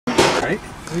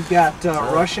We've got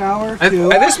Rush Hour 2.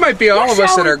 This might be all of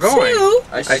us that are going.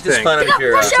 I think. Just find if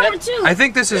you're, Rush Hour 2. I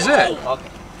think this is it.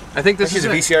 I think this is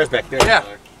the it. VCR's back there. Yeah.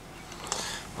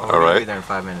 All right. We'll be there in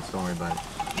 5 minutes. Don't worry about it.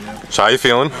 Yeah. So how you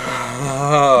feeling?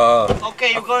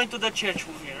 Okay, you're going to the church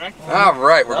with me, right? All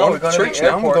right, we're going to church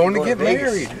now. We're going to get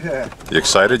married. Yeah. You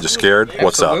excited? You scared?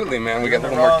 What's up? Absolutely, man. We got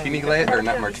little martini glass, or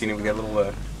not martini. We got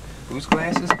little booze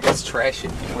glasses. Let's trash it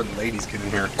before the ladies get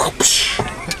in here.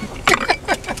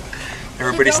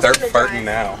 Everybody start farting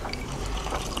now.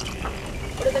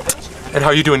 And how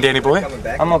you doing, Danny boy?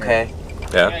 I'm okay.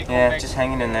 Yeah. Yeah, just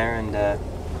hanging in there and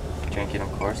drinking,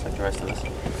 of course, like the rest of us.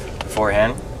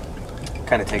 Beforehand,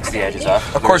 kind of takes the edges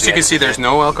off. Of course, you can see there's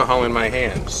no alcohol in my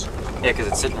hands. Yeah, because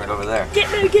it's sitting right over there.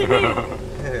 Get me, get me!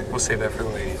 We'll save that for the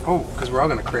ladies. Oh, because we're all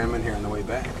going to cram in here on the way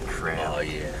back. Cram. Oh,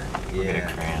 yeah. We're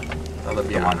gonna cram. That'll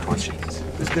be on portions.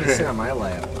 Who's going to sit on my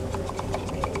lap?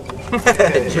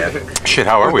 Shit,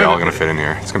 how are we all gonna fit in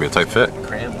here? It's gonna be a tight fit.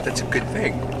 Cram. That's a good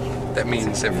thing. That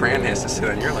means that Fran has to sit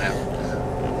on your lap.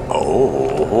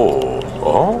 Oh.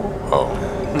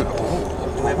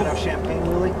 Do we have enough champagne,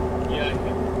 Willie? Yeah, I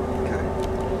think.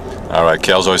 Okay. All right,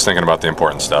 Cale's always thinking about the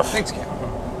important stuff. Thanks,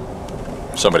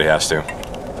 Cale. Somebody has to.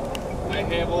 I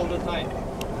have all the time.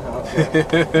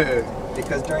 Okay.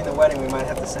 Because during the wedding, we might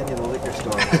have to send you to the liquor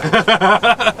store.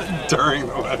 During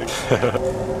the wedding.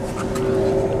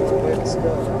 Let's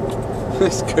go.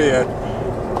 Let's go, yeah.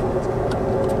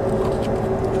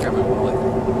 Got my wallet.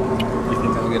 You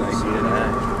think that'll get icy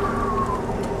tonight?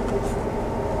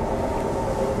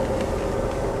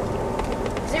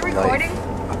 Is it recording?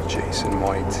 Of Jason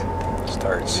White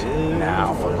starts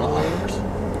now.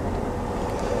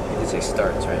 You did say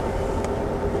starts, right?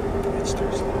 It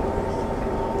starts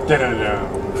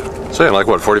now. So in like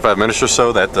what, 45 minutes or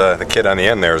so, that the kid on the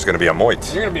end there is gonna be a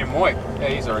moit. You're gonna be a moit. Yeah,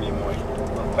 he's already a moit.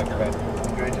 Peckerhead.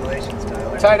 Congratulations,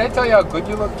 Tyler. Ty, did I tell you how good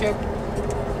you look, kid?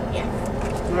 Yeah.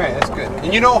 All right, that's good.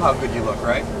 And you know how good you look,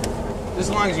 right? Just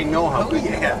as long as you know how good you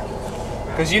look.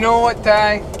 Because you know what,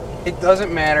 Ty? It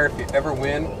doesn't matter if you ever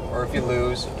win or if you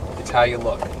lose. It's how you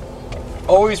look.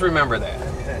 Always remember that.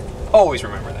 Always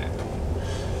remember that.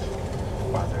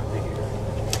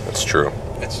 That's true.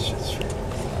 That's just true.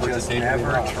 Just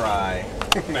never try.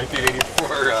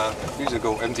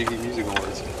 1984 MTV Music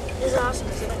Awards. This is awesome.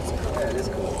 Yeah, it is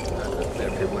cool.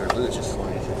 People wear boots just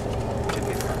like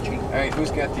All right,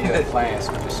 who's got the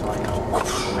flask? Just so I know.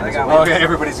 I got Oh one. yeah,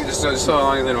 everybody's just so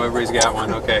long as I know everybody's got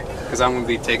one. Okay, because I'm gonna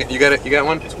be taking. You got it? You got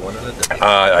one? it's one of the day.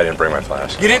 I didn't bring my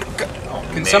flask. You didn't?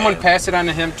 Can someone pass it on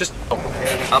to him? Just.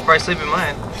 I'll probably sleep in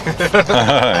mine.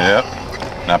 Yep.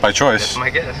 Not by choice. That's my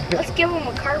guess. Let's give him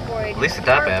a cardboard. At least it's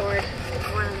that bad. cardboard.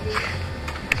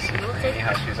 See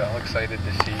how she's all excited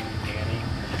to see Danny.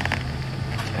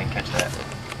 I didn't catch that.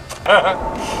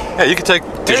 Yeah, you can take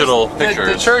digital pictures.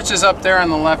 The church is up there on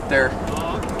the left there.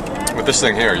 With this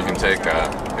thing here, you can take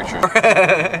pictures.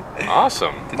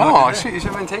 Awesome. Oh, shit, you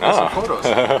should have been taking some photos.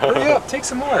 Hurry up, take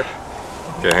some more.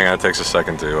 Okay, hang on. It takes a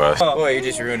second to. Boy, you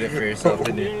just ruined it for yourself,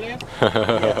 didn't you?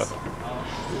 Yes.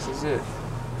 This is it.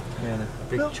 Yeah, the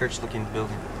big church-looking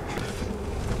building.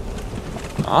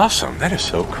 Awesome. That is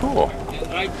so cool.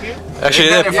 Right here? Actually,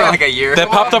 They've been there for like a year. that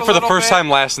popped up a for the little first bit. time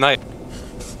last night.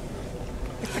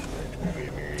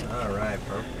 All right,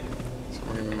 perfect. So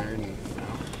we're gonna be married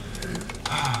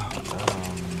now.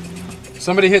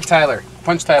 Somebody hit Tyler.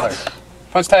 Punch Tyler.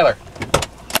 Punch Tyler.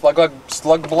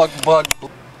 Slug, bug.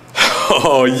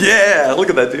 Oh yeah! Look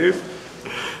at that, dude.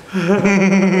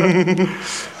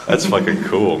 That's fucking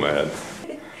cool, man.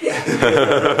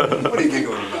 What are you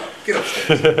giggling about? Get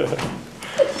upstairs.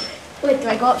 Wait, do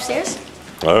I go upstairs?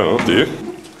 I don't know, do you?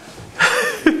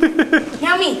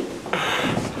 Now me.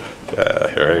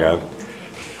 Here, hang on.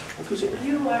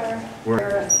 You are.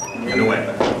 In a way.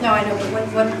 No, I know, but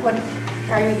what?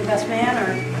 Are you the best man or?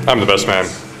 I'm the best man.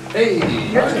 Hey,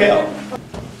 Cale.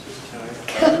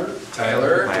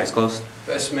 Tyler. My eyes closed.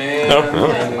 Best man. No.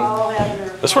 All have their.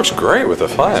 This works great with the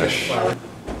flash. I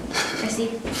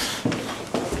see.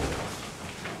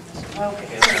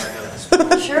 Okay.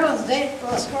 Cheryl's date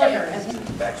was harder, isn't it?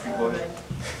 Backstreet Boys.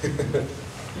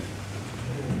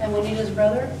 And Juanita's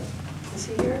brother, is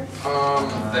he here?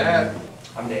 That.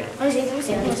 I'm Dan. Let me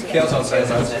see. Kale's outside.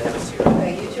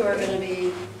 Okay, you two are gonna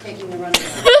be taking the run.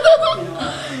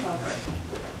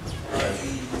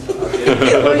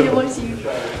 You want to see you.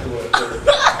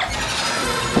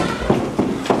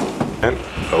 And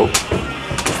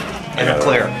And a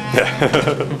Claire.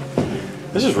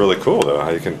 this is really cool, though. How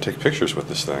you can take pictures with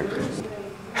this thing.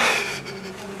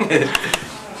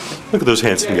 Look at those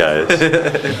handsome guys.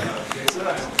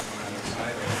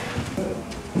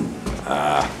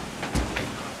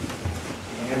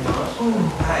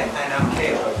 Hi, and I'm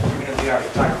Cale. our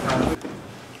photographer.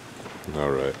 All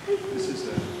right. This is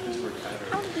where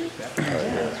Tyler.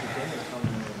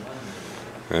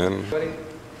 And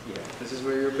Yeah, this is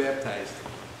where you're baptized.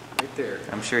 Right there.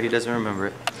 I'm sure he doesn't remember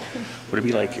it. Would it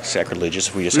be like sacrilegious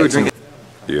if we just had some...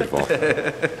 beautiful.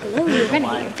 Hello, you're gonna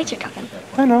get your picture taken.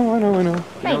 I know. You know,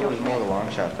 it was more the long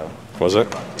shot, though. Was it?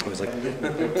 It was like...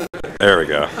 There we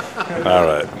go. All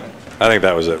right. I think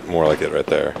that was it. More like it right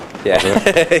there. Yeah.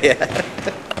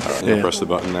 You press the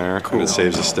button there, and it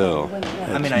saves the still.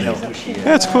 I mean, I know who she is.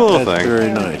 Yeah, it's a cool little thing.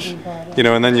 Very nice. You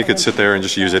know, and then you could sit there and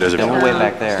just use it as a. Then we're way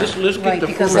back there. Let's get Right, the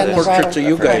because then the portraits of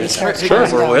you guys. Sure.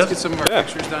 Over Let's get with. some more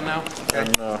pictures done now.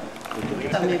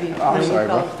 Maybe.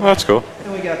 Oh, that's cool.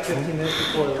 And we got 15 minutes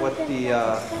before what the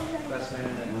best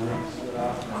man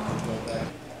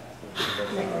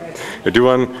We'll do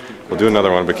one. We'll do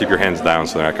another one, but keep your hands down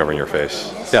so they're not covering your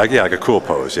face. Yeah, like a cool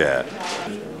pose. Yeah.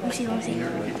 Let me see.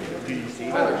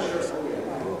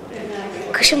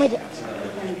 Christian, my dad.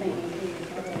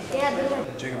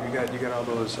 Jacob, you got all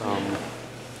those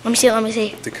Let me see.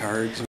 the cards.